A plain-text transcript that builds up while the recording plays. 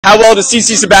How well does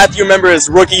CC Sabathia remember his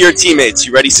rookie year teammates?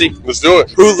 You ready, C? Let's do it.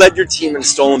 Who led your team in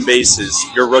stolen bases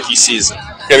your rookie season?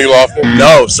 Kenny Lofton.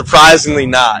 No, surprisingly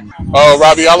not. Oh,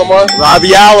 Robbie Alomar? Robbie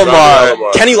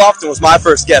Alomar. Kenny Lofton was my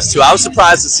first guess, too. I was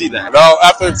surprised to see that. No,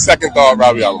 after second thought,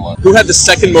 Robbie Alomar. Who had the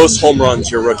second most home runs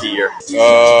your rookie year?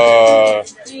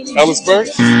 Ellis Burke?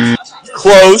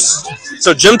 Close.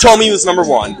 So Jim told me he was number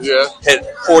one. Yeah. Hit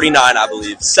 49, I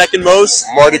believe. Second most?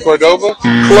 Marty Cordova?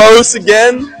 Close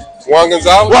again. Juan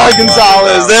Gonzalez? Juan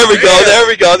Gonzalez. There we go. There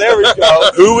we go. There we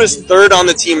go. Who was third on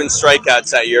the team in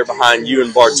strikeouts that year behind you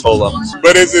and Bartolo?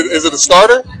 But is it a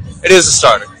starter? It is a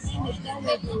starter.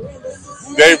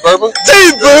 Dave Berber?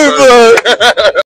 Dave Berber!